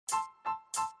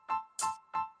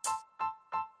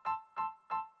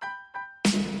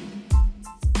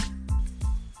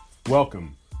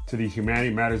Welcome to the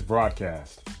Humanity Matters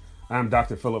broadcast. I'm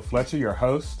Dr. Philip Fletcher, your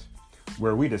host,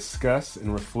 where we discuss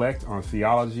and reflect on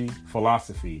theology,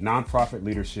 philosophy, nonprofit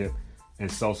leadership,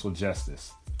 and social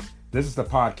justice. This is the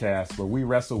podcast where we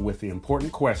wrestle with the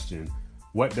important question,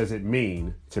 what does it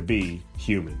mean to be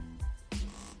human?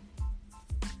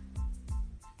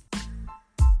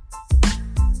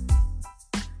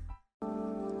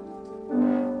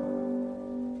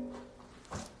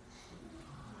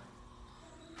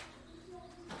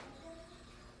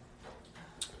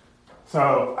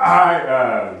 So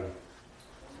I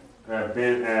have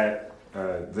been at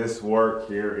this work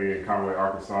here in Conway,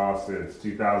 Arkansas since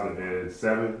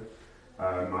 2007.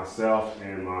 Myself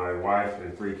and my wife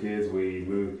and 3 kids, we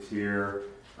moved here.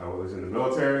 I was in the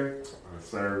military. I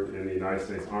served in the United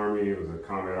States Army. I was a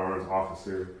combat arms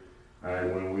officer.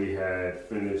 And when we had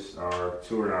finished our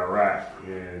tour in Iraq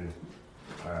in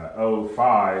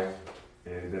 2005,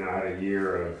 and then I had a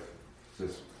year of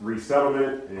just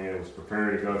resettlement and was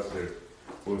preparing to go to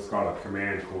what was called a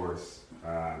command course.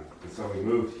 And so we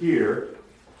moved here,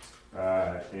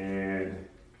 and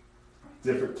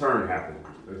different turn happened.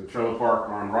 There's a trailer park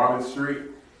on Robin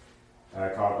Street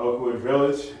called Oakwood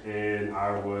Village, and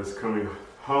I was coming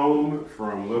home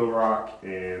from Little Rock,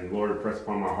 and Lord impressed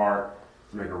upon my heart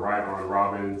to make a right on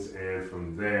Robbins, and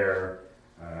from there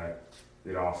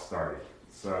it all started.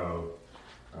 So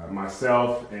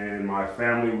myself and my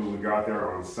family, we would go out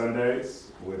there on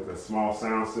Sundays with a small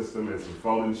sound system and some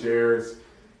folding chairs,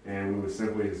 and we would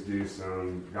simply just do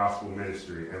some gospel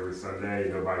ministry every Sunday.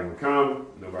 Nobody would come.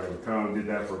 Did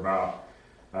that for about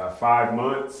 5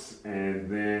 months, and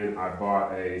then I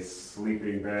bought a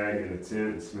sleeping bag and a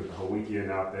tent and spent the whole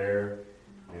weekend out there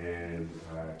and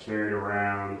carried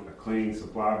around a cleaning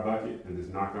supply bucket and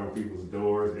just knocked on people's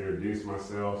doors, introduced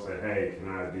myself, said, hey, can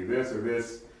I do this or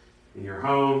this in your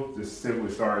home? Just simply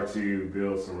started to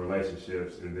build some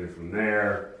relationships, and then from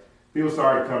there, people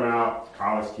started to come out.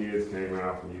 College kids came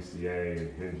out from UCA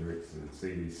and Hendrix and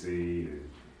CDC, and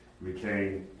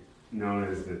became known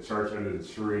as the Church Under the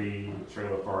Tree,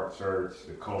 Trailer Park Church,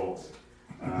 the Cult.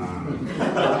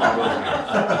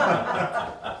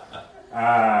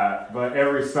 But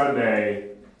every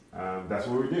Sunday, that's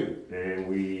what we do, and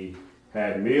we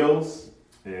had meals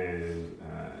and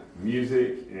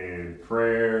music and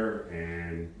prayer,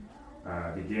 and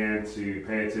began to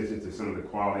pay attention to some of the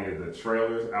quality of the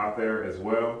trailers out there as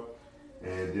well,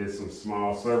 and did some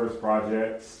small service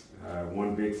projects.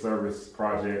 One big service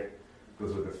project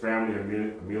was with the family of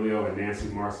Emilio and Nancy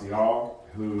Marcial,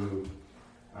 who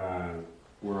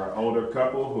were an older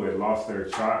couple who had lost their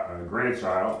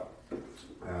grandchild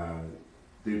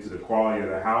due to the quality of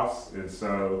the house. And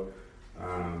so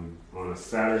on a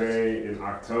Saturday in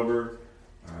October,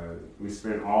 we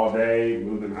spent all day,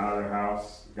 moved them out of their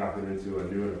house, got them into a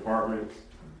new apartment,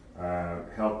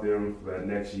 helped them for that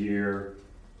next year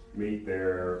meet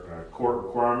their court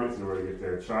requirements in order to get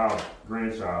their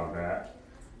grandchild back.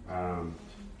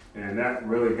 And that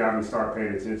really got me start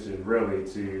paying attention really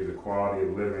to the quality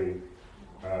of living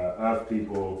of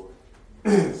people,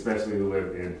 especially who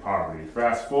live in poverty.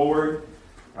 Fast forward,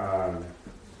 the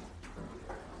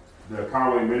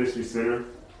Conway Ministry Center,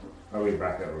 let me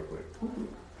back up real quick.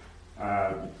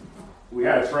 We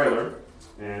had a trailer,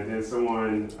 and then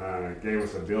someone gave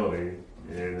us a building,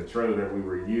 and the trailer that we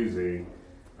were using,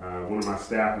 one of my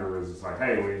staff members was like,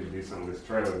 hey, we need to do something with this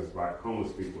trailer. There's like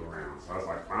homeless people around. So I was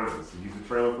like, fine, let's use the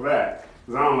trailer for that.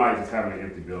 Because I don't like just having an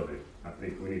empty building. I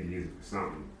think we need to use it for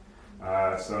something.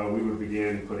 So we would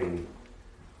begin putting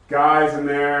guys in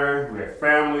there. We had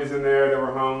families in there that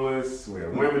were homeless. We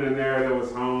had women in there that was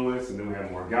homeless. And then we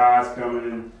had more guys coming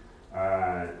in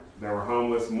that were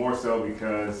homeless, more so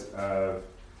because of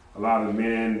a lot of the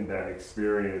men that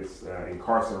experienced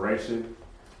incarceration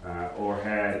or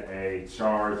had a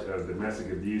charge of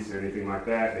domestic abuse or anything like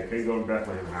that. They couldn't go to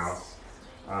Bethlehem House.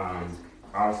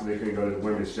 Obviously, they couldn't go to the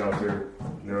women's shelter.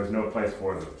 There was no place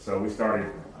for them. So we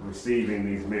started receiving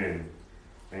these men.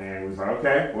 And we was like,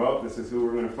 okay, well, this is who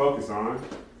we're going to focus on.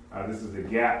 This is the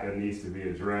gap that needs to be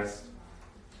addressed.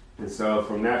 And so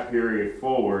from that period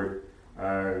forward,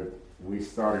 we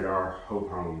started our Hope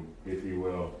Home, if you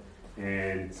will.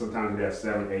 And sometimes we have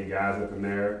 7, 8 guys up in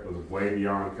there. It was way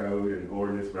beyond code and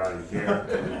ordinance, but I didn't care.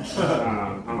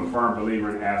 I'm a firm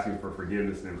believer in asking for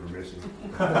forgiveness and permission,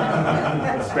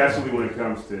 especially when it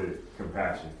comes to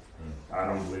compassion. I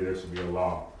don't believe there should be a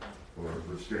law for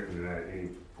restricting that at any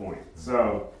point.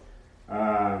 So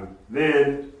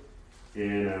then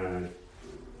in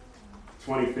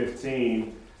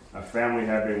 2015, a family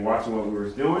had been watching what we were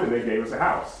doing, and they gave us a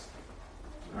house.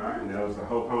 All right, and that was the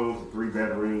Hope Homes, a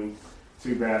 3-bedroom,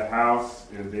 2-bath house,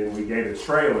 and then we gave a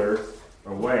trailer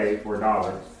away for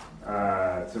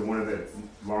 $1 to one of the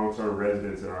long-term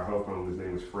residents in our Hope home. His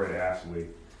name was Fred Ashley.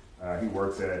 He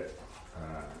works at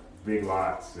Big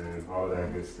Lots and all of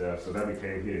that good stuff. So that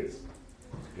became his.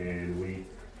 And we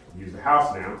use the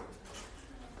house now.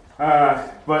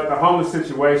 But the homeless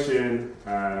situation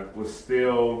was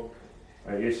still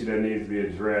an issue that needs to be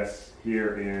addressed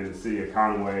here in the city of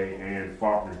Conway and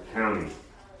Faulkner County.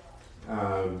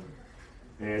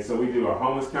 And so we do a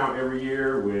homeless count every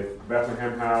year with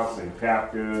Bethlehem House and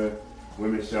CAPCA,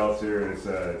 Women's Shelter, and it's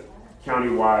a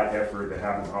countywide effort that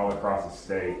happens all across the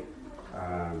state.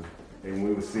 And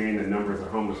we were seeing the numbers of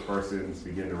homeless persons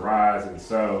begin to rise. And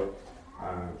so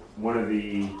one of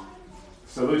the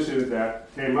solutions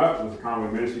that came up was the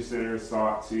Conway Ministry Center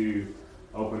sought to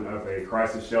open up a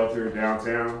crisis shelter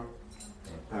downtown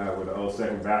where the old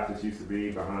Second Baptist used to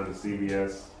be behind the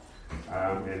CVS.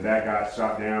 And that got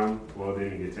shot down. Well, it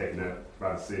didn't get taken up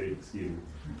by the city, excuse me.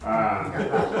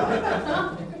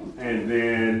 And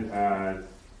then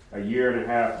a year and a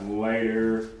half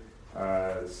later,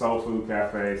 Soul Food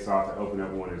Cafe sought to open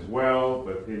up one as well,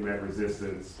 but it met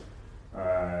resistance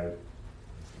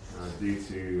due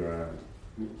to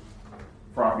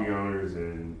property owners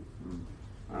and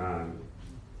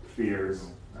fears.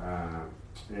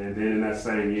 And then in that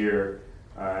same year,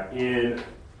 in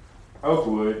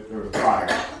Oakwood, there was a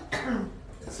fire.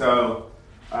 So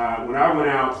when I went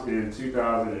out in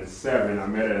 2007, I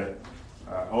met an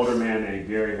older man named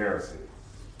Gary Harrison.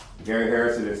 Gary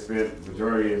Harrison had spent the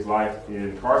majority of his life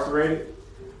incarcerated.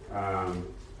 And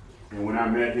when I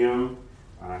met him,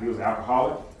 he was an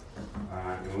alcoholic.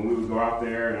 And when we would go out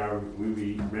there and we would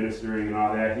be ministering and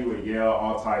all that, he would yell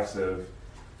all types of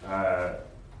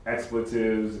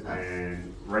expletives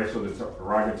and racial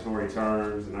derogatory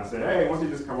terms. And I said, hey, why don't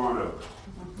you just come on over?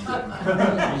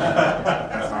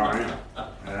 That's all right.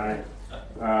 All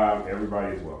right.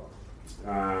 Everybody is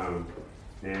welcome.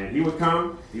 And he would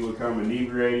come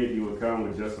inebriated, he would come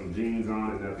with just some jeans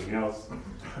on and nothing else.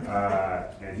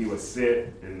 And he would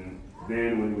sit, and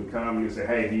then when he would come, he would say,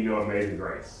 hey, do you know Amazing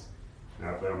Grace? And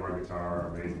I play on my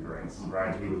guitar, Amazing Grace,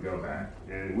 right? He would go back.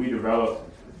 And we developed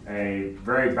a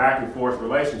very back and forth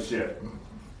relationship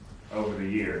over the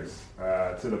years,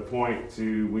 to the point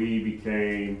we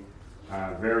became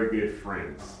very good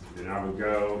friends. And I would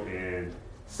go and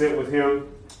sit with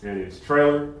him in his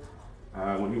trailer.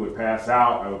 When he would pass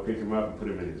out, I would pick him up and put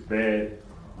him in his bed.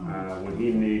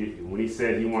 When he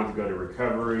said he wanted to go to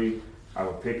recovery, I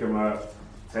would pick him up,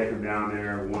 take him down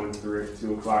there 1 through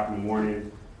 2 o'clock in the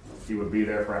morning. He would be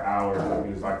there for an hour.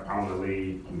 He was like, I want to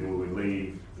leave. And then we would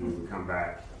leave, and we would come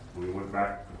back. We went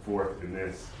back and forth in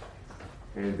this.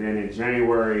 And then in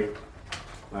January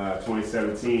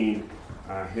 2017,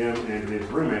 him and his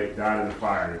roommate died in a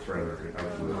fire in a trailer in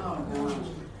Oakwood.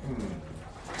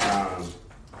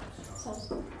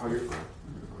 Oh, you're fine.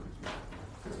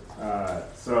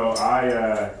 So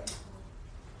I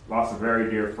lost a very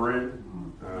dear friend.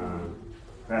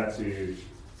 Had to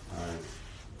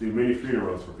do many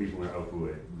funerals for people in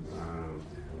Oakwood,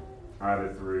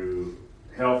 either through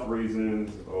health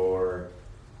reasons or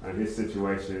in his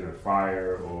situation, a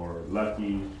fire, or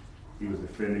lucky, he was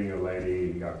defending a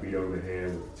lady, he got beat over the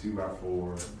head with a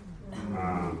 2x4.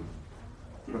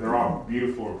 But they're all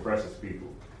beautiful and precious people.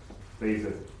 Things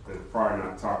that are probably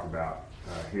not talked about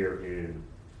here in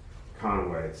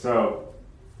Conway. So,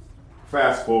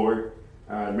 fast forward,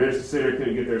 Ministry Center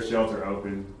couldn't get their shelter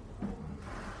open.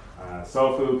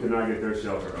 Soul Food could not get their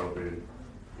shelter open.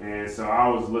 And so I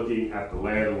was looking at the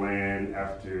lay of the land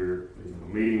after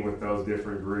meeting with those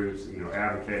different groups,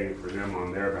 advocating for them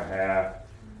on their behalf.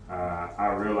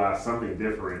 I realized something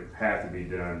different had to be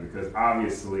done, because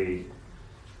obviously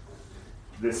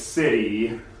the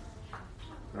city,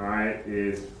 all right,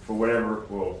 is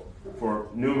for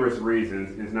numerous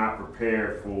reasons, is not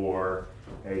prepared for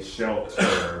a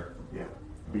shelter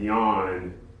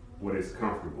beyond what is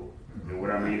comfortable. And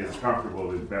what I mean is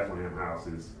comfortable is Bethlehem House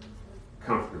is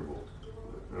comfortable.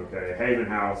 Okay, Haven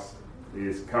House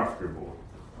is comfortable.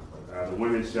 The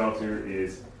women's shelter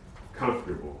is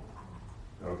comfortable.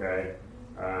 Okay,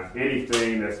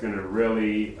 anything that's going to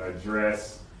really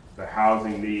address the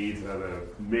housing needs of the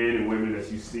men and women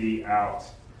that you see out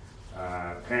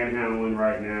panhandling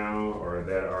right now, or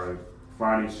that are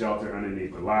finding shelter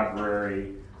underneath the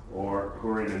library, or who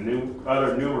are in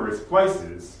other numerous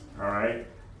places, all right,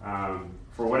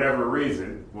 for whatever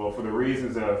reason. Well, for the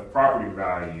reasons of property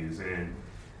values, and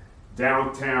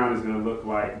downtown is going to look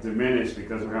like diminished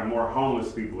because we have more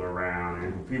homeless people around,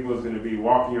 and people is going to be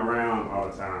walking around all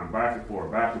the time, back and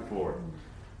forth, back and forth.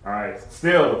 All right,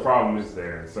 still the problem is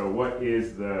there. So what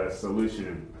is the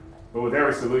solution? But with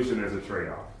every solution, there's a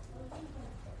trade-off.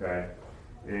 Okay,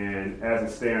 And as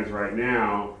it stands right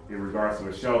now, in regards to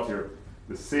a shelter,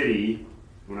 the city,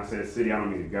 when I say the city, I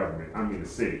don't mean the government, I mean the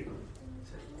city.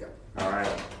 All right,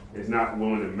 is not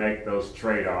willing to make those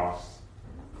trade-offs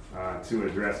to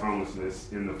address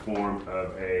homelessness in the form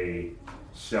of a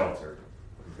shelter.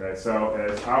 Okay, so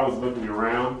as I was looking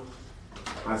around,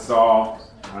 I saw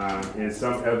in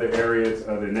some other areas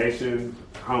of the nation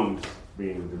homes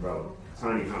being developed,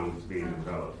 tiny homes being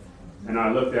developed. And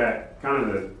I looked at kind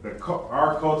of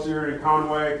our culture in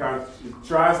Conway, kind of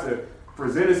tries to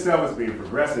present itself as being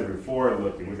progressive and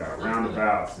forward-looking. We got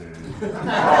roundabouts and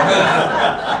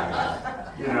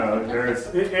you know, and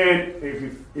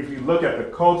if you look at the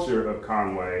culture of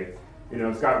Conway, you know,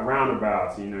 it's got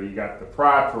roundabouts. You know, you got the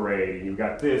Pride Parade, and you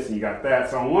got this, and you got that.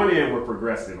 So on one end, we're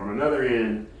progressive. On another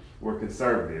end, we're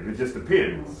conservative. It just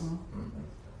depends.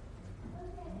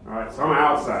 All right, so I'm an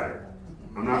outsider.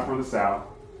 I'm not from the South.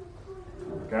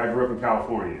 Okay, I grew up in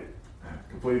California.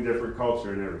 Completely different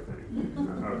culture and everything.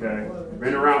 Okay,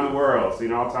 been around the world,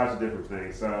 seen all types of different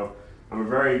things. So I'm a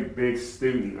very big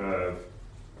student of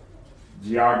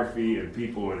geography and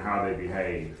people and how they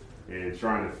behave, and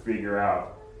trying to figure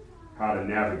out how to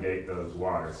navigate those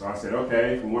waters. So I said,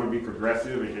 okay, if we want to be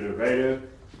progressive and innovative,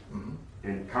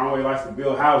 and Conway likes to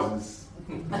build houses,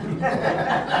 and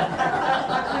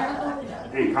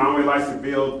Conway likes to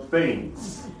build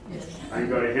things. I can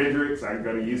go to Hendrix, I can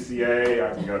go to UCA,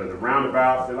 I can go to the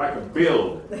roundabouts. They like to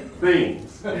build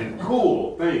things and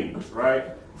cool things,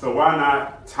 right? So why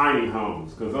not tiny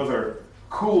homes? Because those are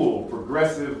cool,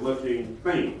 progressive-looking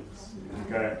things,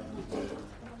 okay?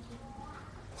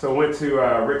 So I went to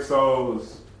Rick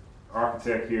Souls,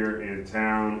 architect here in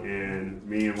town, and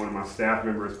me and one of my staff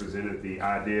members presented the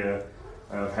idea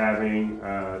of having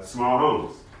small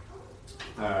homes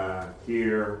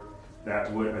here that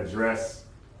would address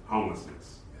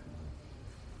homelessness.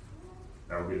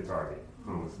 That would be the target,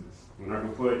 homelessness. We're not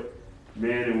going to put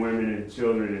men and women and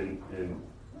children in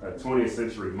a 20th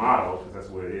century model, because that's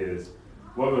what it is.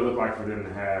 What would it look like for them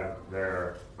to have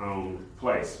their own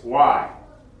place? Why?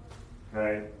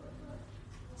 Okay?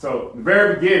 So, the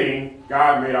very beginning,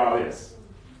 God made all this.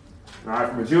 All right,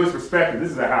 from a Jewish perspective,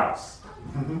 this is a house.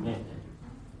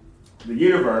 The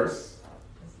universe,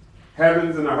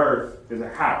 heavens and the earth, is a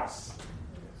house.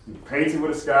 He paints it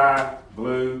with a sky,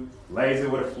 blue, lays it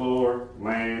with a floor,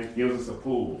 land, gives us a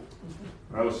pool,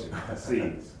 ocean,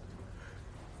 seas.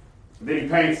 Then he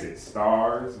paints it,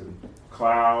 stars and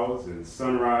clouds and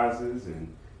sunrises and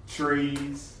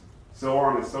trees, so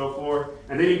on and so forth.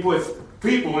 And then he puts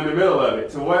people in the middle of it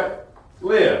to what?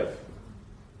 Live.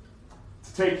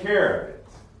 To take care of it.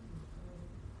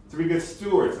 To be good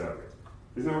stewards of it.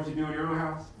 Isn't that what you do in your own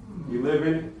house? You live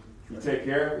in it, you take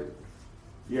care of it.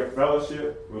 You have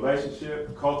fellowship,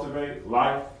 relationship, cultivate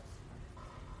life,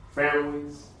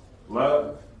 families,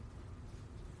 love.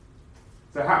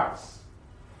 It's a house.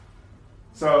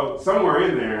 So somewhere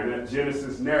in there, in that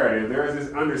Genesis narrative, there is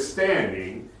this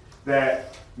understanding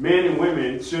that men and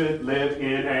women should live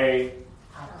in a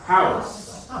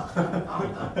house.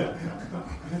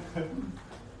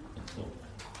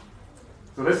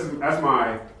 So that's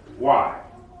my why.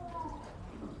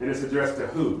 And it's addressed to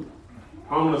who?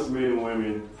 Homeless men and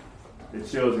women and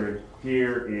children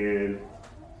here in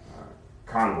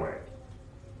Conway.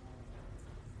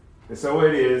 And so what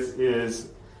it is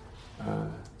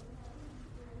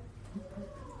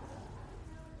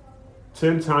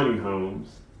 10 tiny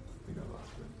homes. I think I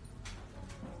lost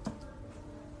it.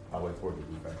 I'll wait for it to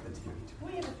be back.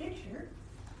 We have a picture.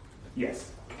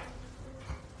 Yes.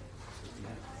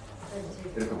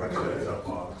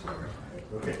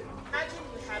 Okay. Imagine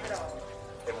you have it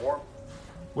all.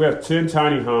 We have 10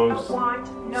 tiny homes.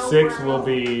 No 6 will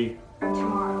be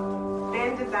tomorrow.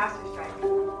 Then disaster strikes.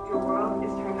 Your world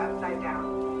is turned upside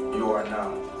down. You are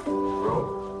now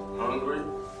broke, hungry,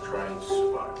 trying to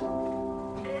survive.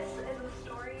 This is a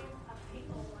story of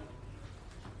people like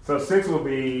So 6 will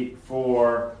be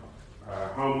for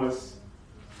homeless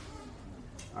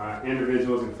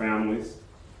individuals and families.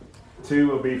 2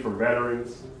 will be for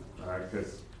veterans,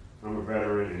 because I'm a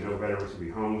veteran and no veteran should be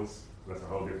homeless. That's a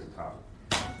whole different topic.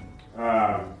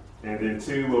 And then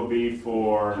 2 will be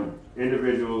for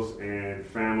individuals and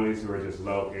families who are just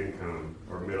low income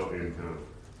or middle income.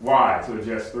 Why? To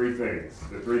address 3 things.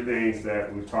 The 3 things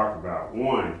that we've talked about.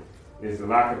 1 is a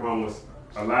lack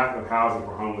of housing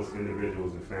for homeless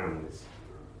individuals and families.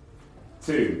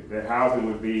 2, that housing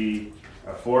would be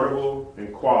affordable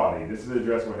and quality. This is to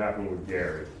address what happened with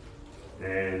Gary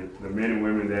and the men and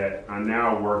women that I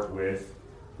now work with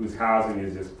whose housing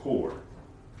is just poor,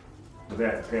 but they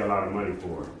have to pay a lot of money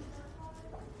for it.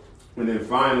 And then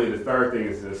finally, the 3rd thing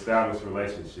is to establish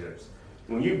relationships.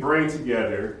 when you bring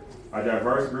together a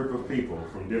diverse group of people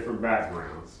from different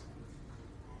backgrounds,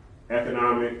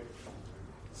 economic,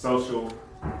 social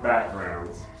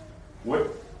backgrounds, what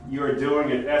you're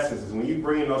doing in essence is when you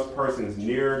bring those persons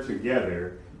nearer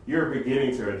together, you're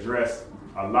beginning to address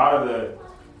a lot of the,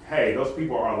 hey, those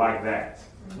people are like that,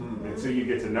 until you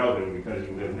get to know them because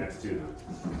you live next to them.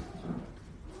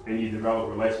 And you develop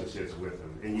relationships with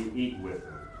them, and you eat with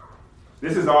them.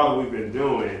 This is all that we've been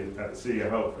doing at the City of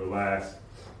Hope for the last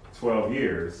 12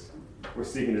 years. We're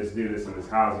seeking to do this in this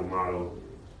housing model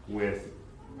with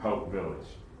Hope Village.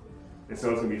 And so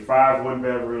it's going to be 5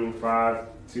 one-bedroom, 5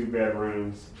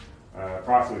 two-bedrooms,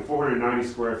 approximately 490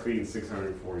 square feet and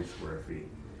 640 square feet.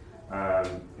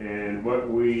 And what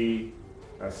we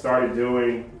started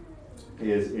doing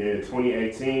is in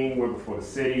 2018, went before the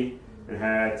city and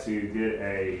had to get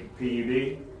a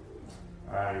PUD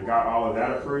and got all of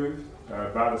that approved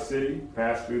by the city,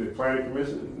 passed through the planning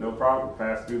commission, no problem,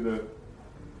 passed through the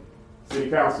city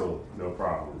council, no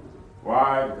problem.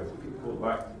 Why? Because people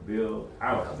like to build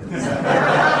houses. And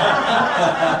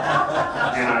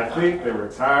I think they were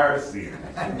tired of seeing it.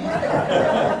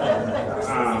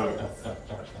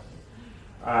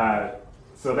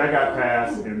 So that got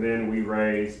passed, and then we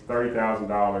raised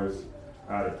 $30,000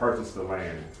 to purchase the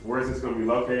land. Where is this going to be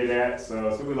located at? So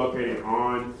it's going to be located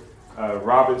on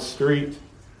Robbins Street.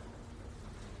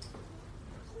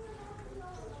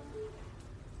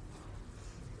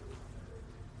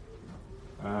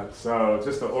 So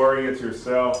just to orient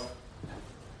yourself,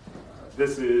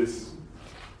 this is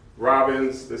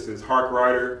Robbins, this is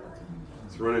Harkrider.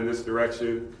 It's running this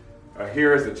direction.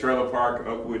 Here is the trailer park,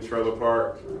 Oakwood Trailer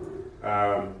Park.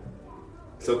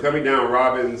 So coming down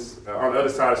Robbins, on the other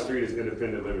side of the street is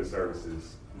Independent Living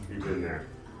Services. You've been there,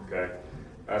 okay?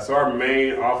 So our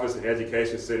main office and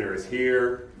education center is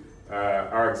here.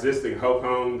 Our existing Hope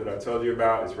Home that I told you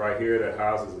about is right here that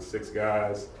houses the 6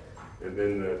 guys. And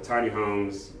then the tiny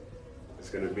homes is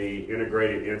going to be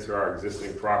integrated into our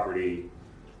existing property,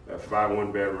 5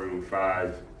 one-bedroom,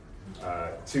 5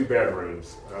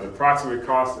 two-bedrooms. The approximate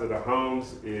cost of the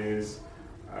homes is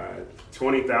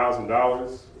 $20,000.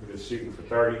 We're just shooting for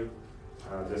 30,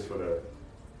 just for the,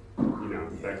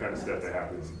 that kind of stuff that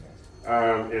happens.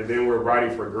 And then we're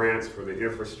writing for grants for the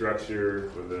infrastructure,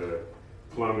 for the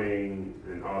plumbing,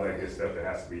 and all that good stuff that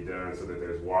has to be done so that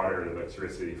there's water and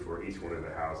electricity for each one of the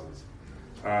houses.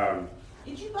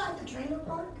 Did you buy the trailer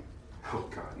park? Oh,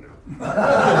 God, no.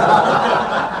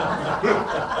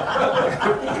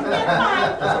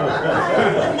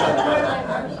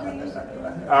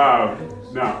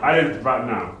 No, I didn't, but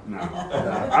no.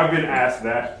 I've been asked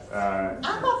that.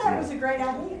 I thought that was a great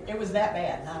idea. It was that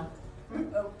bad, huh?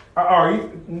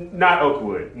 Not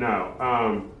Oakwood,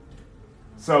 no.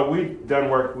 So we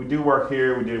do work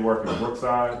here. We did work in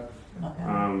Brookside.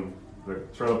 Okay. The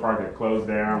trailer park that closed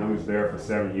down. We was there for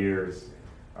 7 years.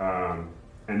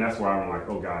 And that's why I'm like,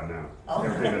 oh God, no.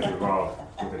 Everything that's involved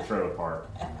with the trailer park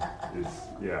is,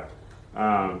 yeah.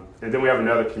 And then we have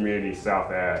another community,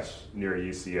 South Ash, near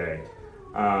UCA.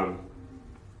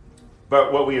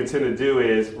 But what we intend to do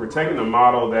is we're taking the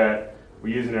model that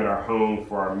we're using at our home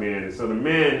for our men. And so the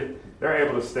men, they're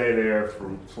able to stay there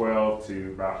from 12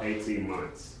 to about 18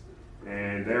 months.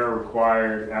 And they're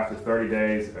required after 30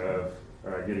 days of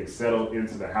getting settled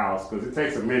into the house, because it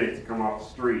takes a minute to come off the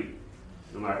street.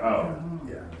 I'm like, oh,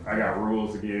 yeah, I got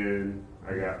rules again.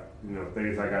 I got,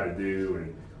 things I got to do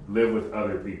and live with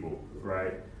other people,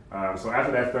 right? So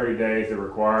after that 30 days, they're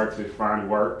required to find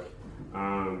work,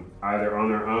 either on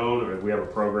their own, or we have a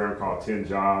program called 10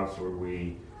 Jobs where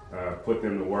we put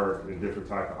them to work in different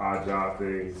type of odd job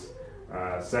things.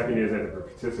 Second is that they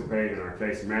participate in our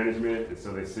case management, and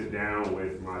so they sit down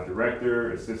with my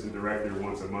director, assistant director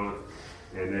once a month,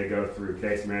 and they go through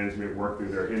case management, work through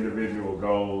their individual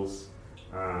goals,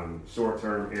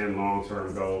 short-term and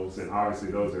long-term goals, and obviously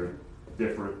those are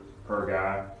different per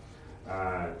guy.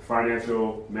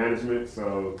 Financial management,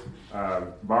 so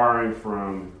borrowing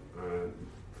from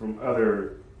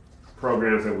other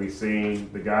programs that we've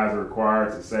seen, the guys are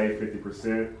required to save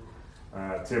 50%.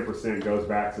 10% goes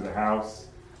back to the house,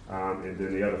 and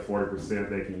then the other 40%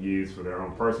 they can use for their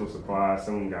own personal supplies.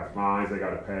 Some of them got fines they got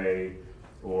to pay,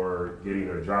 or getting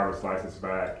their driver's license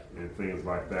back, and things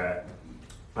like that.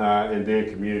 And then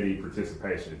community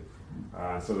participation.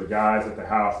 So the guys at the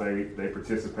house, they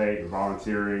participate in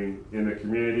volunteering in the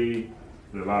community,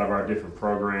 in a lot of our different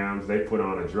programs. They put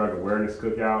on a drug awareness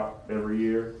cookout every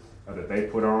year that they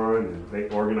put on, and they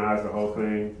organize the whole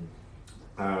thing.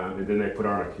 And then they put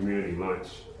on a community lunch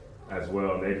as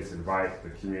well. And they just invite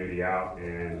the community out,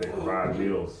 and they provide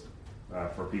meals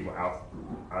for people out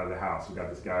of the house. We got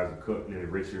this guy who's a cook named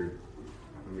Richard.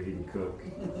 I mean, he can cook.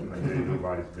 Like, it ain't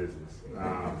nobody's business.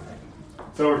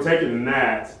 So we're taking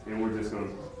that and we're just going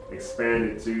to expand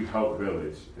it to Hope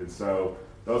Village. And so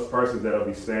those persons that will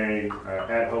be staying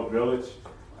at Hope Village,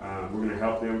 we're going to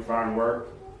help them find work.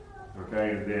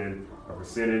 Okay, and then a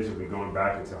percentage will be going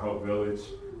back into Hope Village.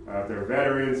 If they're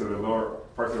veterans or the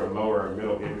person or lower or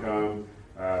middle income,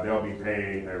 they'll be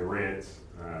paying a rent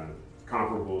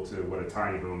comparable to what a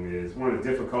tiny home is. One of the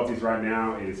difficulties right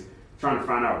now is trying to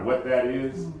find out what that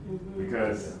is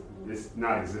because it's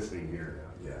not existing here.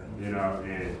 You know,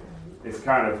 and it's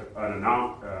kind of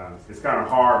it's kind of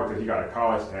hard because you got a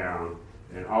college town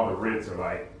and all the rents are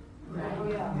like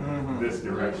this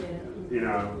direction. You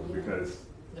know, because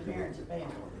The parents are paying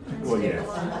for it. well, yes,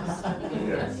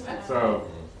 yes. So,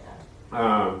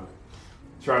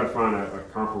 try to find a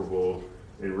comparable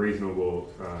and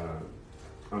reasonable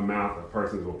amount that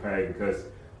persons will pay because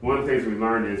one of the things we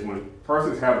learned is when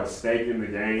persons have a stake in the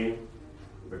game,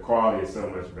 the quality is so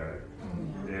much better.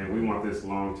 And we want this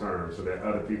long term so that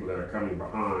other people that are coming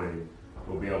behind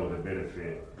will be able to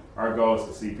benefit. Our goal is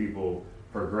to see people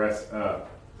progress up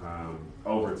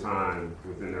over time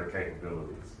within their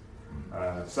capabilities.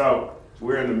 So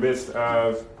we're in the midst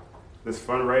of this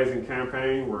fundraising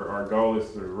campaign where our goal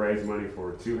is to raise money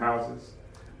for 2 houses.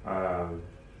 I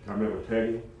met with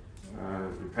Peggy,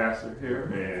 the pastor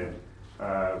here,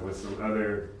 and with some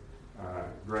other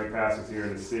great pastors here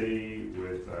in the city,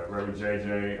 with Reverend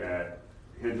JJ at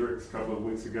Hendricks a couple of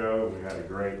weeks ago. We had a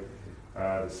great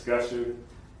discussion,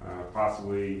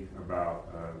 possibly about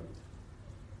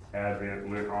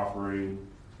Advent Lent offering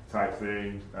type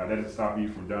thing. That doesn't stop you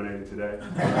from donating today.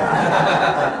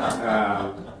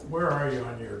 Where are you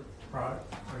on your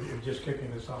product? Are you just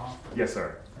kicking this off? Yes,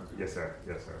 sir. Yes, sir.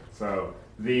 Yes, sir. So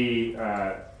the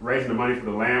raising the money for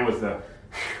the land was the,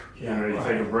 you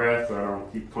take a breath so I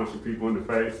don't keep punching people in the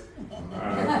face.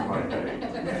 Like, hey, you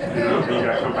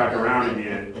got to come back around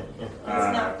again. It's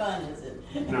not fun, is it?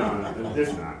 No,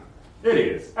 it's not. It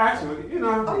is. Actually, Oh, you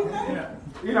know?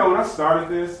 Yeah. When I started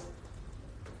this,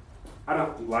 I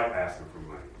don't like asking for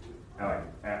money, like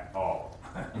at all.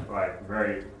 Like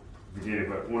very beginning,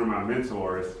 but one of my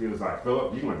mentors, he was like,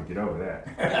 Philip, you want to get over that.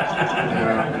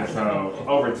 And so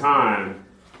over time,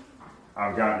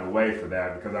 I've gotten away from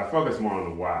that because I focus more on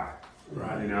the why.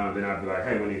 Right. Then I'd be like,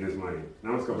 hey, we need this money.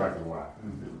 Now let's go back to the why.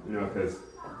 Because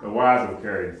the whys will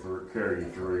carry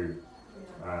you through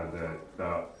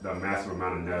the massive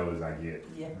amount of no's I get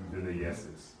and the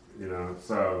yeses.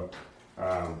 So.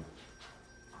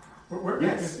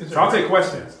 Yes. Is So there I'll take grant-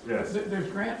 questions. Yes. There's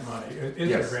grant money. Is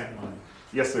Yes. there grant money?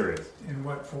 Yes, there is. In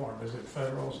what form? Is it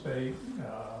federal, state?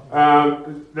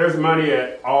 There's money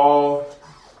at all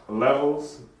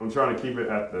levels. I'm trying to keep it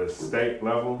at the state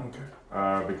level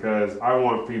Okay. because I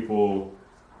want people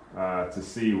to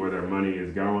see where their money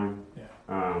is going. Yeah.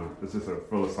 It's just a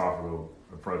philosophical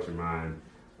approach of mine.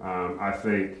 I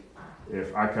think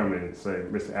if I come in and say,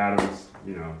 Mr. Adams,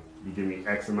 you give me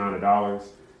X amount of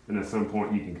dollars, and at some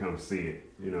point you can come see it.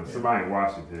 Somebody in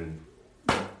Washington,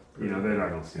 they're not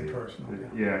gonna see it. Personal,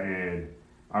 And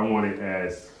I want it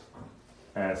as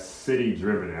city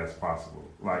driven as possible.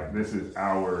 Like this is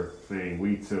our thing.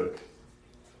 We took,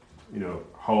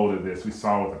 hold of this. We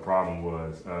saw what the problem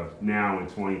was of now in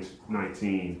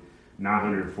 2019,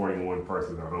 941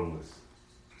 persons are homeless.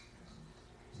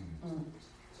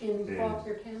 In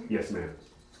Faulkner County? Yes, ma'am.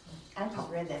 I just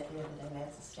read that the other day,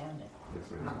 that's astounding. Yes,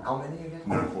 ma'am. How many again?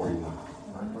 941.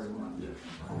 941.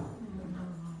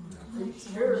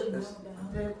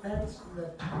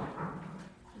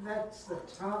 That's the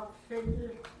top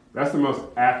figure? That's the most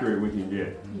accurate we can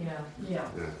get. Yeah. Yeah.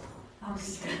 Yeah. How do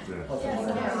you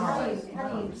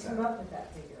come up with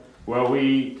that figure? Well,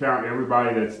 we count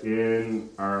everybody that's in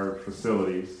our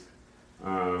facilities.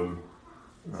 The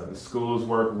schools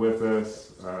work with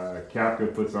us.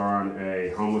 CAPCA puts on a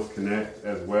Homeless Connect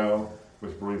as well,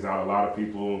 which brings out a lot of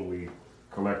people. We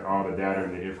collect all the data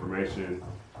and the information.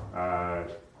 The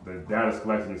data is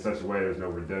collected in such a way there's no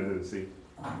redundancy,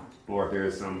 or if there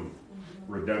is some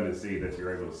redundancy that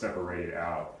you're able to separate it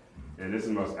out. And this is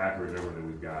the most accurate number that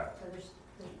we've got. So there's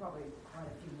probably quite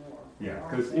a few more. Yeah,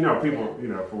 because people,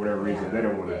 for whatever reason, they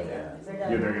don't want to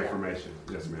give their information.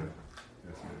 Yes, ma'am.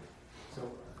 Yes, ma'am. So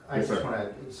I Yes, just sir.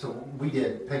 want to, so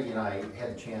Peggy and I had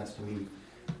a chance to meet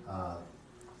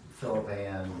Philip,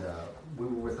 and we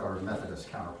were with our Methodist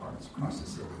counterparts across the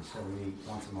city, so we meet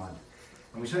once a month.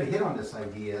 And we sort of hit on this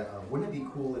idea of, wouldn't it be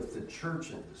cool if the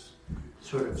churches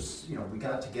sort of, we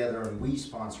got together and we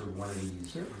sponsored one of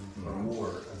these or more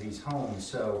of these homes.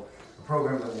 So the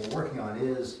program that we're working on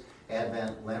is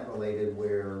Advent Lent related,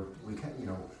 where we can,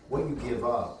 what you give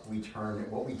up,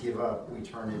 what we give up, we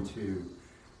turn into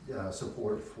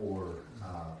support for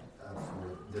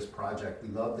this project. We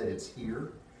love that it's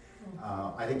here.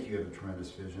 I think you have a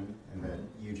tremendous vision, and that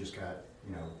you just got,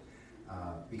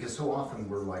 because so often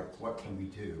we're like, what can we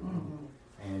do?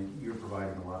 And you're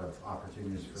providing a lot of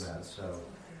opportunities for that. So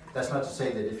that's not to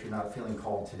say that if you're not feeling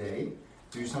called today,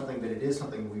 do something, but it is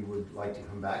something we would like to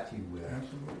come back to you with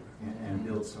and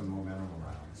build some momentum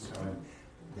around. So,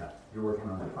 yeah, you're working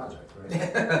on that project, right?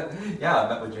 Yeah, I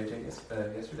met with JJ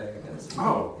yesterday, I guess.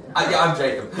 Oh. Yeah, I'm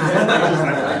Jacob.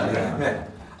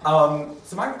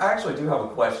 So I actually do have a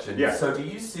question. Yeah. So do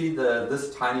you see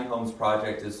this tiny homes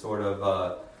project as sort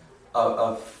of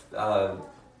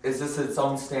is this its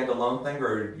own standalone thing, or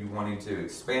are you wanting to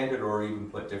expand it, or even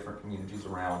put different communities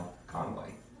around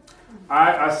Conway?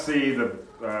 I see the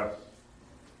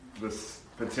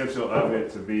potential of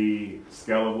it to be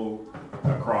scalable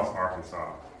across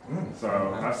Arkansas.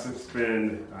 So I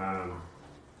spend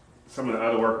some of the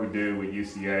other work we do with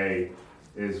UCA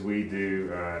is we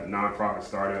do nonprofit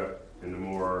startup in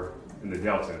the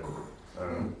Delta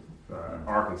of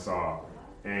Arkansas,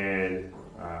 and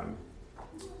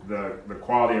the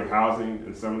quality of housing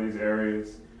in some of these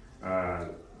areas,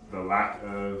 the lack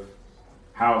of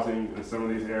housing in some of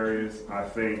these areas. I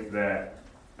think that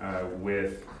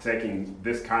with taking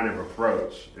this kind of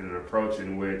approach, and an approach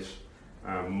in which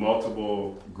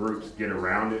multiple groups get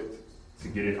around it to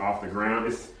get it off the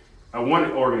ground,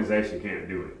 one organization can't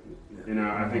do it.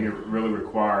 I think it really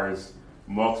requires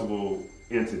multiple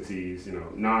entities,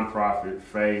 nonprofit,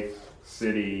 faith,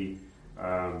 city,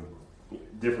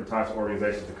 different types of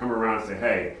organizations to come around and say,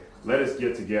 hey, let us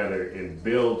get together and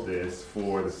build this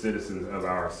for the citizens of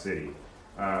our city.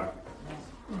 And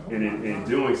in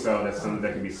doing so, that's something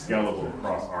that can be scalable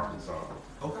across Arkansas.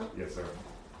 Okay. Yes, sir.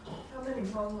 How many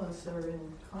homeless are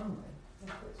in Conway?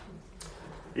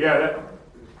 Yeah.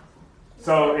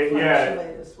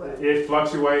 Fluctuate as well. It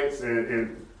fluctuates,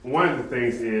 and one of the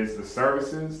things is the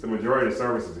services. The majority of the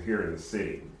services are here in the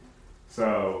city.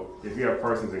 So if you have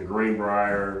persons in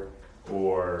Greenbrier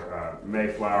or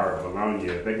Mayflower or Bologna,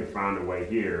 if they can find a way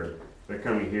here, they're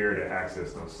coming here to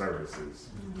access those services.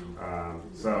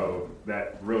 So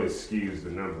that really skews the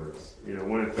numbers.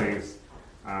 One of the things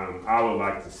I would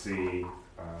like to see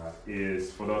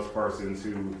is for those persons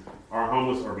who are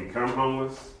homeless or become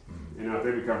homeless, if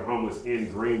they become homeless in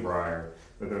Greenbrier,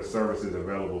 that there are services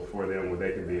available for them where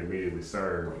they can be immediately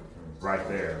served right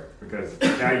there. Because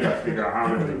now you got to figure out how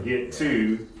I'm going to get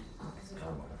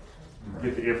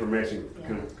the information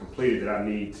completed that I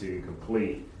need to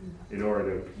complete in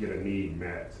order to get a need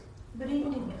met. But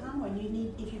even in Conway,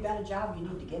 if you got a job, you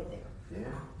need to get there.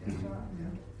 Any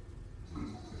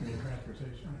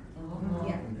transportation?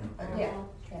 Yeah,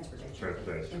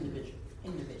 transportation.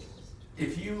 Individuals.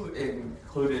 If you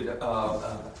included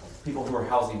people who are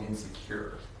housing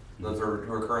insecure, those who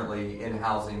are currently in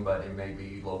housing, but it may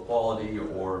be low quality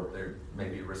or there may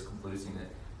be a risk of losing it,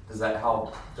 does that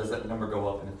number go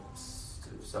up, and if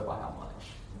so, by how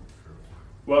much?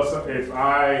 Well,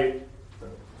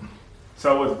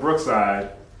 so with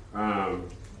Brookside,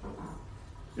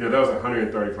 there was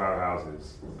 135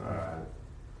 houses,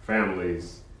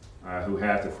 families who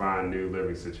had to find new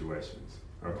living situations.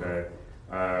 Okay,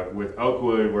 with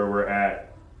Oakwood, where we're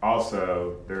at,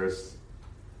 also there's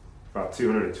about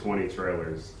 220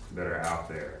 trailers that are out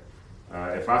there.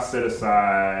 If I set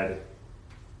aside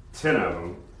 10 of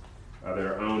them that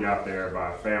are owned out there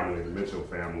by a family, the Mitchell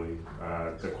family,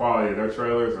 the quality of their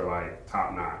trailers are like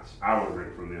top notch. I would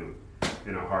rent from them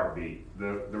in a heartbeat.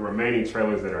 The remaining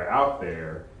trailers that are out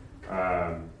there,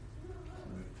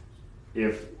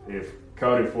 if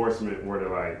code enforcement were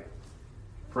to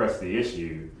press the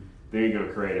issue, then you're going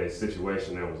to create a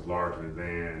situation that was larger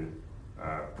than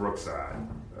Brookside.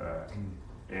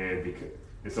 And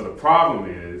so the problem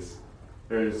is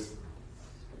there's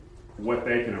what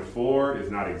they can afford is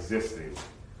not existing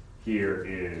here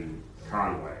in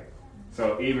Conway.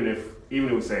 So even if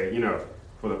we say, we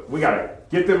got to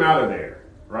get them out of there,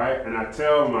 right? And I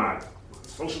tell my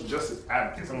social justice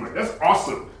advocates, I'm like, that's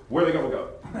awesome. Where are they going to go?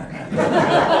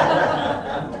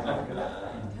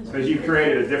 Because you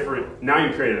created now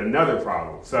you created another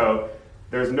problem. So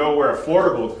there's nowhere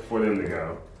affordable for them to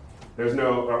go. There's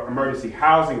no emergency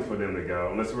housing for them to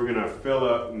go, unless we're going to fill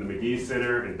up in the McGee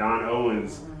Center and Don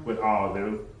Owens with all of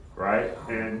them, right?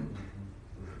 And,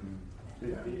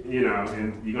 and you're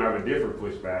going to have a different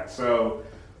pushback. So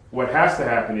what has to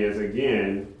happen is,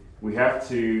 again, we have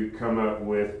to come up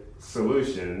with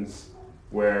solutions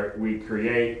where we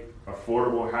create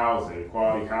affordable housing,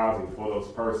 quality housing for those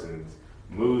persons,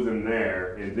 move them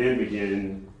there, and then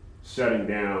begin shutting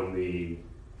down the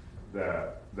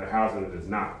housing that is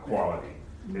not quality.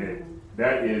 And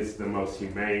that is the most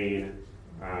humane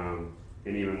and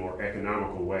even more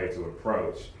economical way to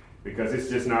approach, because it's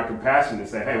just not compassionate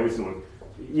to say, hey, we just want,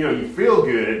 you feel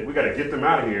good, we got to get them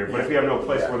out of here, but if you have no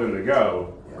place for them to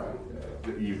go,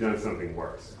 you've done something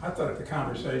worse. I thought the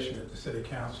conversation at the city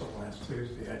council last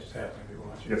Tuesday, I just happened to be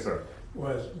watching. Yes, sir.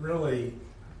 Was really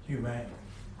humane,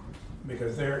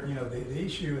 because the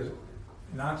issue is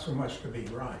not so much to be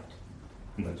right,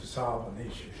 but to solve an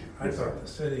issue. I Yes, sir. thought the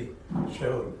city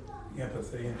showed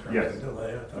empathy in terms Yes. of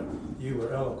delay. I thought you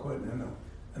were eloquent,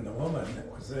 and the woman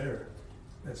that was there,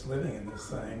 that's living in this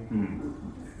thing,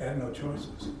 had no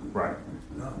choices. Right.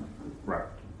 None. Right.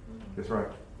 That's right.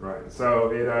 Right.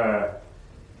 So it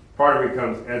part of it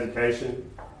becomes education,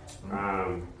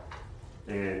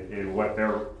 and what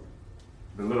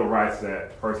the little rights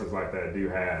that persons like that do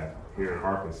have here in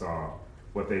Arkansas,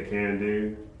 what they can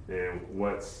do and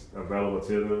what's available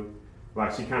to them.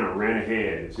 Like, she kind of ran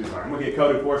ahead and she was like, I'm gonna get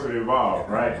code enforcement involved,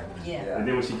 right? Yeah. And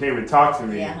then when she came and talked to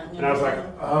me, Yeah. and I was like,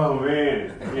 oh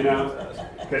man,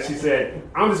 because she said,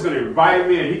 I'm just gonna invite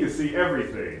him in, he can see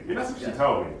everything. And that's what she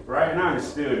told me, right? And I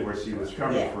understood where she was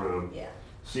coming Yeah. from. Yeah.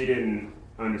 She didn't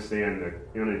understand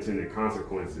the unintended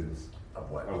consequences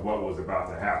Of what? of what was about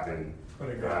to happen. Put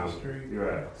her down the street.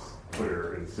 Yes, put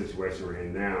her in the situation we're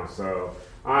in now. So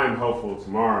I'm hopeful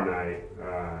tomorrow night,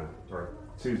 or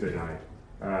Tuesday night,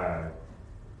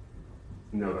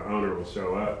 the owner will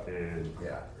show up and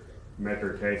make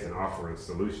her case and offer a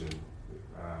solution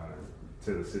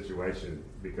to the situation,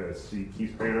 because she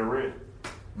keeps paying her rent.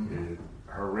 And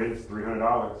her rent is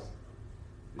 $300.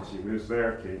 If she moves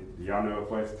there, do y'all know a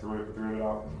place to rent for $300?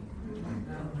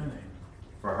 Not many.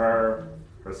 For her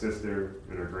sister,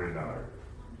 and her granddaughter.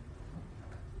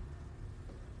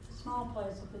 Small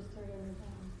place if it's $300.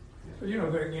 So,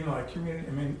 like community,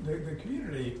 the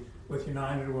community with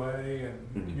United Way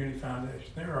and Community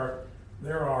Foundation,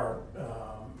 there are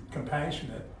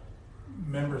compassionate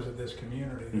members of this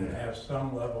community that have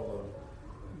some level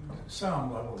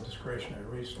of discretionary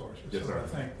resources. Yes, so sir. I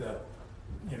think that,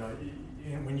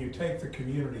 when you take the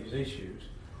community's issues,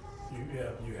 you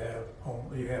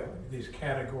have these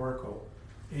categorical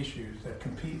issues that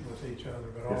compete with each other,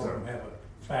 but all Yes, of sir. them have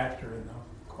a factor in the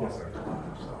quality Yes, sir. of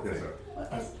life. So I Yes, think- sir. Well,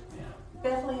 it's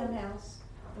Bethlehem House,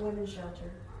 the Women's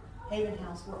Shelter, Haven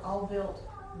House were all built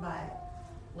by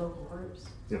local groups.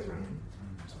 Yes, ma'am.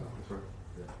 So, That's right.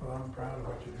 well, I'm proud of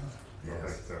what you're doing. Thank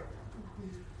you, sir.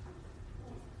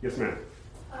 Yes, ma'am.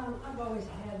 I've always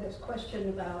had this question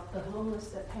about the homeless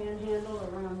that panhandle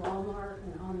around Walmart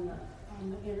and on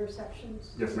the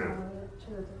intersections. Yes, ma'am.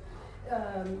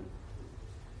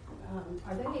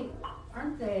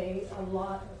 Aren't they a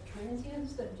lot of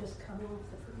transients that just come off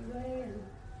the freeway? And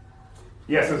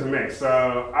Yes, it's a mix.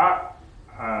 So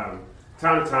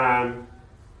time to time,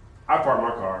 I park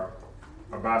my car,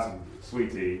 I buy some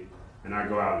sweet tea, and I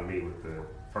go out and meet with the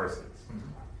persons,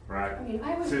 right?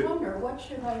 I always To- wonder, what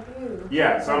should I do?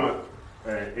 Yeah, so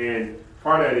and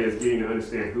part of that is getting to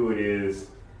understand who it is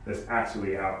that's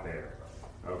actually out there,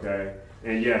 okay?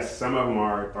 And yes, some of them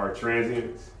are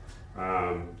transients.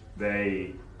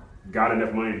 They got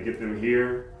enough money to get them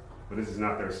here, but this is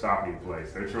not their stopping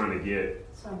place. They're trying to get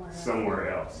somewhere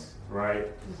else,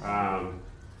 right?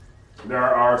 There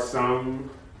are some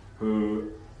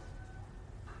who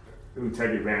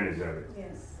take advantage of it.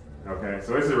 Yes. Okay,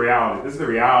 so this is the reality. This is the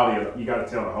reality of, you got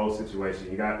to tell the whole situation.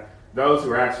 You got those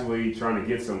who are actually trying to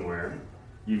get somewhere.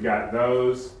 You've got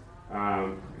those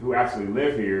who actually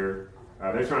live here.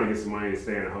 They're trying to get some money to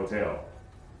stay in a hotel.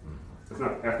 It's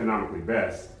not economically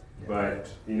best, but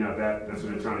that's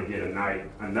what they're trying to get,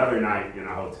 another night in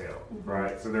a hotel,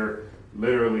 right? So they're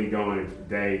literally going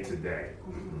day to day.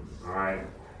 All right.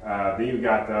 Then you've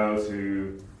got those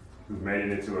who've made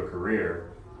it into a career.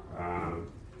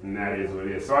 And that is what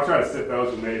it is. So I try to set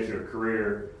those who made it to a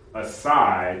career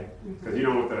aside, because you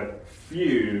don't want that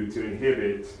few to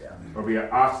inhibit or be an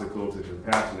obstacle to the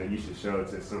compassion that you should show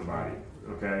to somebody.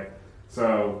 Okay?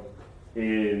 So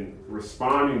in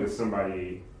responding to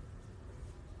somebody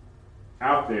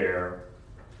out there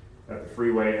at the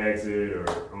freeway exit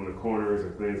or on the corners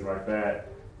or things like that,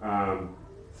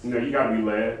 you got to be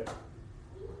led.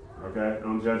 Okay, I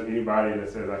don't judge anybody that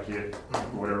says I can't, for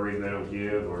whatever reason they don't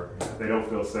give or they don't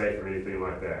feel safe or anything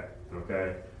like that.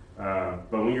 Okay,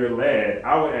 but when you're led,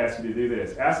 I would ask you to do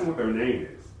this: ask them what their name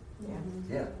is.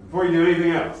 Yeah. Before you do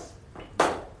anything else.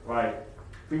 Like,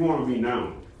 people want to be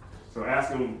known, so ask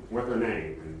them what their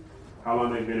name and how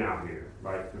long they've been out here.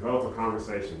 Like, develop a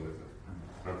conversation with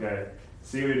them. Okay,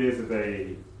 see what it is that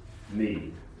they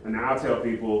need. And now I tell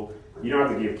people, you don't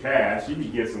have to give cash. You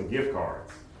can get some gift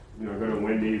cards. Go to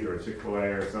Wendy's or Chick-fil-A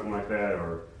or something like that,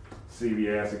 or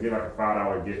CVS and get like a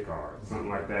 $5 gift card, something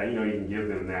like that. You know, you can give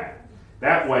them that.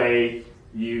 That way,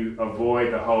 you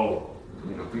avoid the whole,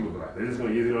 you know, people be like, they're just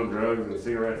going to use it on drugs and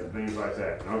cigarettes and things like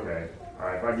that. Okay, all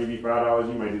right, if I give you $5,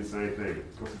 you may do the same thing.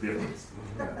 What's the difference?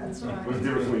 That's right. What's the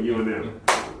difference between you and them,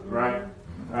 right?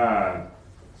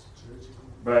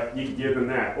 But you can give them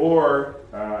that. Or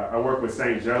I work with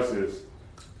St. Joseph's,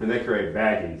 and they create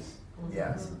baggies.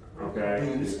 Yes.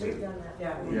 Okay. We used to.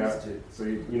 Yeah. We Yeah. used to. So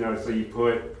you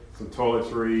put some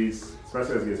toiletries,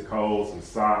 especially as it gets cold, some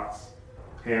socks,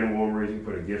 hand warmers. You can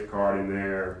put a gift card in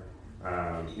there.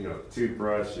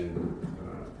 Toothbrush and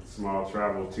small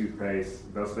travel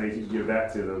toothpaste. Those things, you can give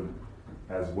that to them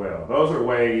as well. Those are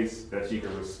ways that you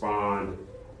can respond,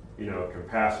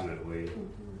 compassionately,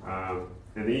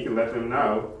 and then you can let them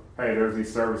know, hey, there's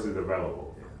these services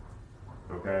available.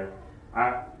 Okay.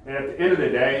 And at the end of the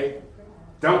day,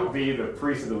 don't be the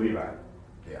priest of the Levite.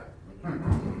 Yeah.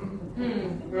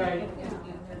 Right.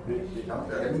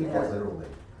 Don't need that literally.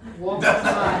 Walk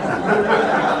aside.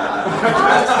 I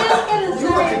was just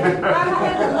gonna say, I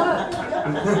had to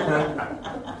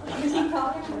look. Is he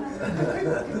talking?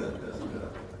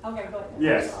 Okay, go ahead.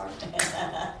 Yes.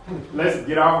 Let's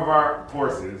get off of our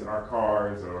horses, our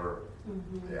cars, or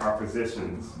our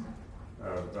positions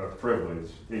of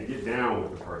privilege and get down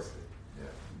with the person.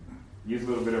 Use a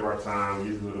little bit of our time,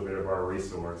 use a little bit of our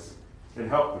resource, and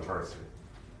help the person.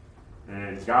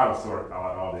 And God will sort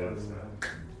out all the other stuff.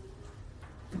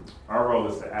 Our role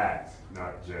is to act,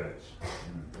 not judge.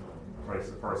 Place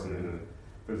the person in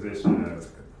a position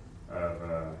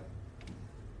of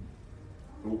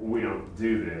we don't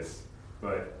do this,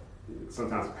 but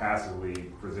sometimes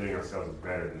passively presenting ourselves as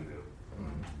better than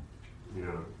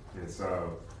them. And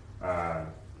so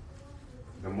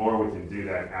the more we can do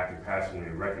that, acting passionately,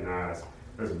 and recognize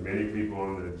there's many people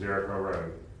on the Jericho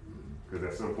Road, because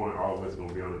at some point all of us are going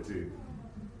to be on it too,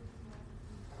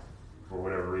 for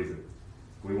whatever reason.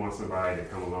 We want somebody to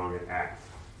come along and act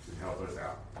and help us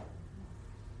out.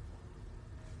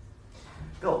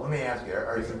 Bill, let me ask you,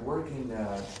 are you working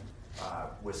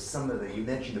with some of you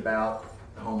mentioned about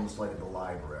homes like at the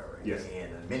library. Yes.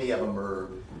 And many of them are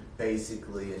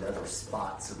basically in other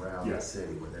spots around the Yes.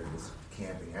 city where they're just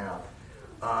camping out.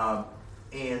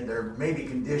 And there may be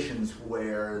conditions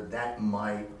where that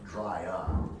might dry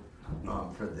up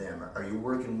for them. Are you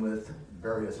working with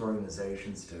various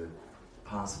organizations to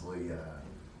possibly,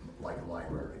 like a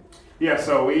library? Yeah,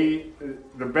 so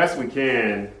the best we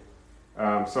can,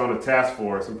 so on the task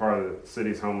force, I'm part of the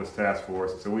city's homeless task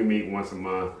force, so we meet once a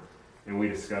month and we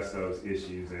discuss those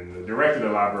issues. And the director of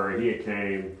the library, he had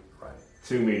came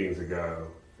 2 meetings ago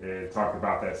and talked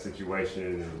about that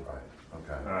situation.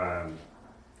 And,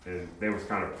 and they was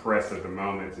kind of pressed at the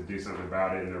moment to do something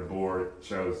about it, and their board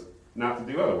chose not to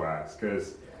do otherwise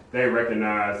because they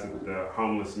recognized that the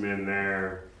homeless men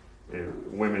there and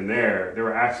women there, they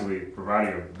were actually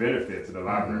providing a benefit to the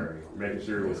library, making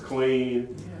sure it was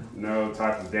clean, no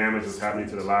type of damage was happening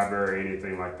to the library,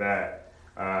 anything like that.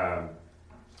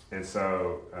 And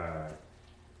so,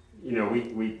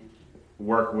 we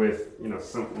work with,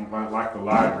 something like the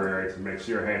library to make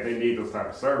sure, hey, if they need those type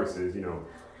of services,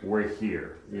 we're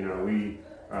here. We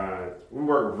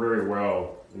work very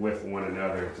well with one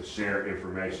another to share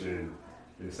information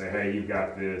and say, hey, you've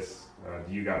got this,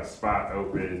 do you got a spot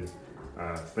open,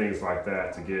 things like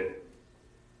that to get,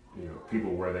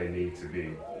 people where they need to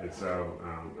be. And so,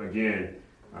 again,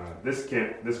 this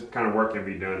kind of work can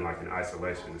be done like in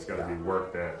isolation. It's got to be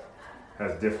work that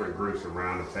has different groups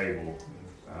around the table,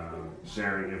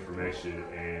 sharing information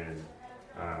and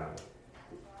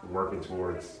working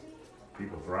towards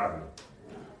people thriving.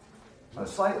 A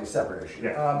slightly separate issue.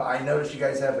 Yeah. I noticed you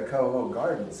guys have the Coho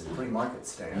Gardens and Free Market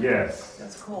Stand. Yes.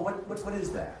 That's cool. What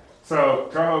is that? So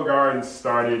Coho Gardens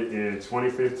started in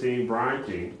 2015. Brian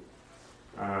King,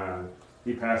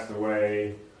 he passed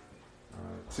away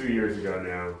 2 years ago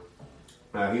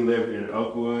now. He lived in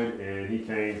Oakwood, and he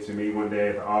came to me one day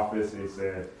at the office and he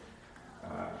said,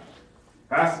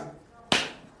 Pastor,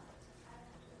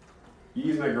 you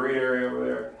using that green area over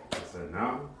there? I said,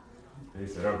 no. And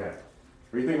he said, okay.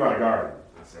 What do you think about a garden?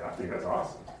 I said, I think that's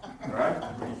awesome, right?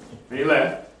 And he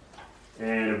left.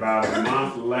 And about a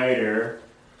month later,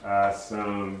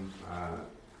 some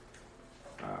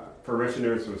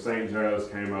parishioners from St. Joe's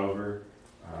came over,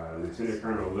 Lieutenant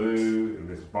Colonel Lou and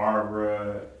Miss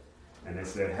Barbara, and they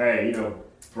said, hey,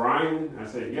 Brian? I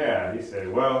said, yeah. He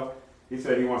said, well, he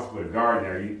said he wants to put a garden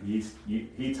there.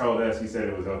 He told us, he said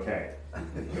it was okay. I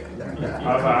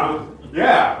was like,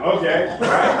 yeah, okay,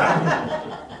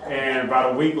 right? And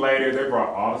about a week later, they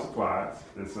brought all the supplies,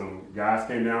 and some guys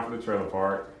came down from the trailer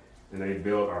park, and they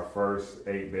built our first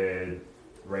 8-bed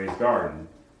raised garden.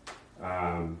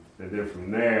 And then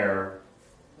from there,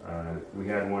 we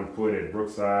had one put at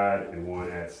Brookside and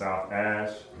one at South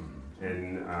Ash.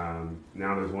 And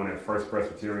now there's one at First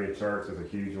Presbyterian Church. There's a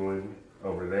huge one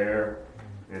over there.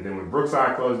 And then when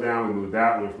Brookside closed down, we moved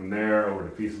that one from there over to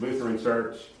Peace Lutheran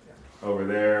Church over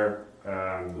there.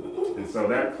 And so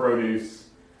that produce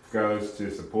goes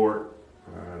to support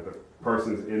the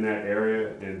persons in that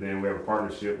area. And then we have a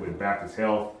partnership with Baptist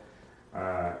Health,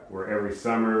 where every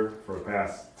summer, for the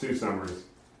past 2 summers,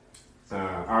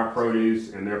 our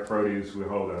produce and their produce, we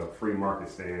hold a free market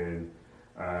stand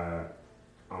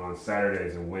on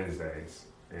Saturdays and Wednesdays.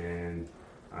 And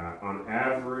on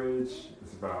average,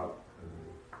 it's about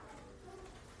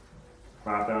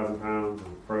 5,000 pounds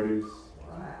of produce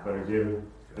that are given.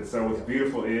 And so what's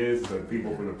beautiful is the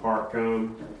people from the park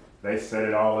come, they set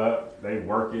it all up, they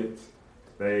work it,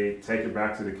 they take it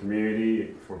back to the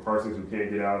community for persons who can't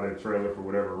get out of their trailer for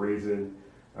whatever reason.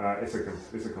 It's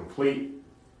a complete,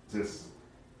 just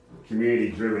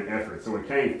community-driven effort. So it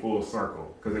came full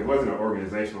circle because it wasn't an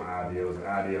organizational idea; it was an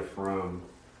idea from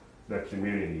the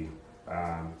community,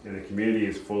 and the community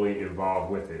is fully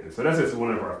involved with it. And so that's just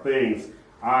one of our things.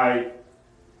 I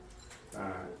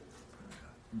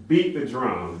beat the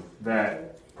drum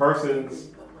that persons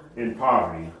in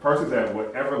poverty, persons at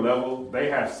whatever level, they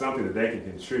have something that they can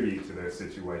contribute to their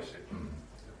situation.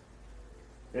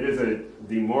 It is a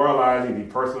demoralizing,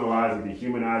 depersonalizing,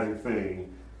 dehumanizing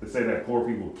thing to say that poor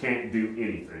people can't do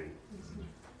anything.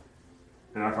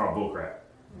 And I call bullcrap.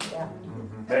 Yeah.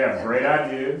 They have great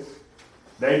ideas.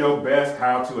 They know best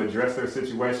how to address their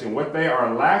situation. What they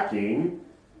are lacking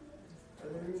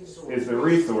is the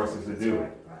resources to do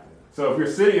it. So if you're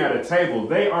sitting at a table,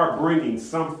 they are bringing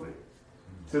something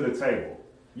to the table.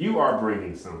 You are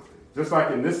bringing something. Just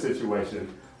like in this situation,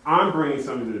 I'm bringing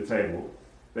something to the table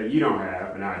that you don't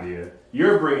have an idea.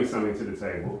 You're bringing something to the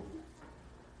table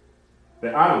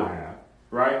that I don't have,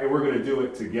 right? And we're going to do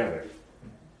it together.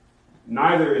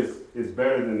 Neither is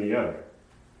better than the other.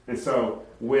 And so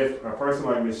with a person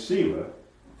like Miss Sheila,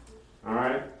 all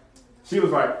right, she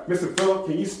was like, Mr. Phillip,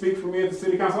 can you speak for me at the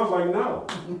city council? I was like, no.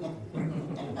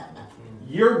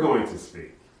 You're going to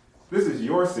speak. This is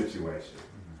your situation.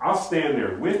 I'll stand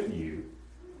there with you.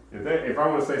 If I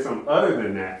want to say something other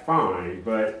than that, fine,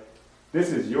 but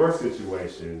this is your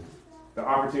situation. The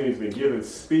opportunity's been given.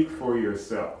 Speak for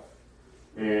yourself.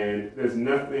 And there's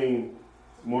nothing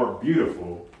more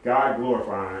beautiful, God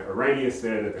glorifying. Arrhenius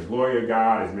said that the glory of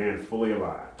God is man fully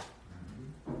alive.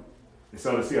 And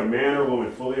so to see a man or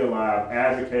woman fully alive,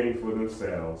 advocating for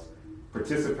themselves,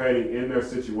 participating in their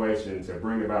situation to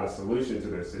bring about a solution to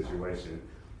their situation,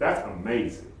 that's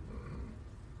amazing.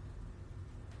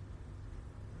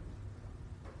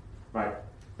 Like,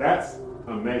 that's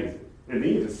amazing. And then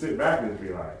you just sit back and just be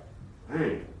like,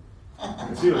 dang.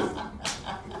 And she was,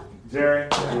 Jerry,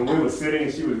 when we were sitting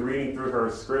and she was reading through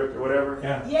her script or whatever.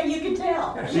 Yeah, you can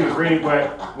tell. She was reading,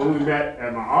 but when we met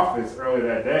at my office earlier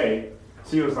that day,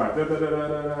 she was like, da da da da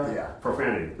da da, Yeah.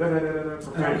 profanity, da da da da da,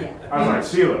 profanity. I was like,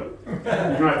 Sheila, you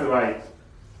don't have to like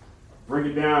bring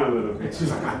it down a little bit. She's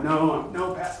like, I know,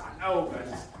 Pastor, I know, but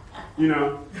just,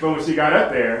 But when she got up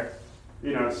there,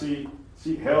 she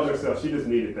held herself. She just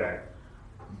needed that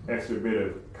extra bit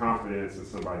of confidence and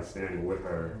somebody standing with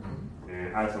her.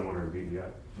 And I just don't want her to beat me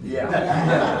up. Yeah.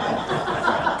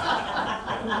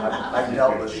 I've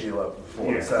dealt with Sheila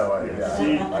before, Yes, so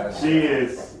yes. She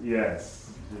is, yes.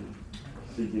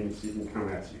 She can come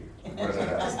at you. But,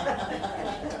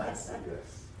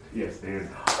 yes, Dan.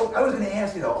 Oh, I was going to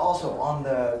ask you though, also on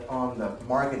the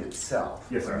market itself.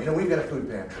 Yes, sir. We've got a food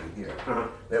pantry here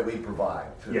that we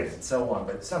provide food Yes. and so on,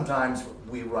 but sometimes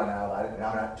we run out. I'm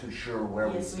not too sure where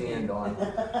we Yes, we stand do. on.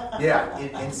 Yeah,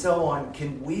 and so on.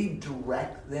 Can we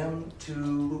direct them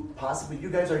to possibly you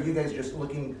guys? Or are you guys just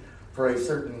looking for a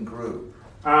certain group?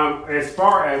 As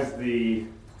far as the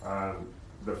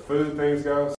food things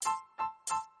go.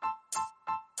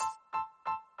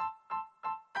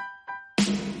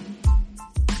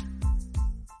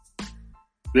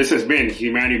 This has been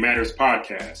Humanity Matters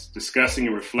Podcast, discussing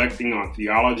and reflecting on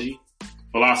theology,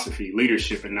 philosophy,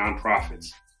 leadership, and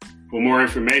nonprofits. For more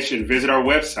information, visit our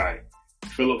website,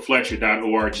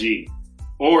 philipfletcher.org,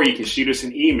 or you can shoot us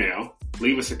an email,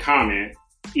 leave us a comment,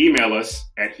 email us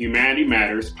at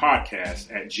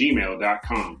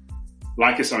humanitymatterspodcast@gmail.com.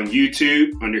 Like us on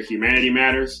YouTube under Humanity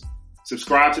Matters.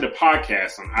 Subscribe to the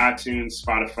podcast on iTunes,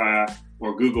 Spotify,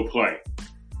 or Google Play.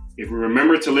 If we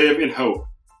remember to live in hope,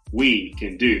 we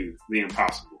can do the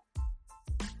impossible.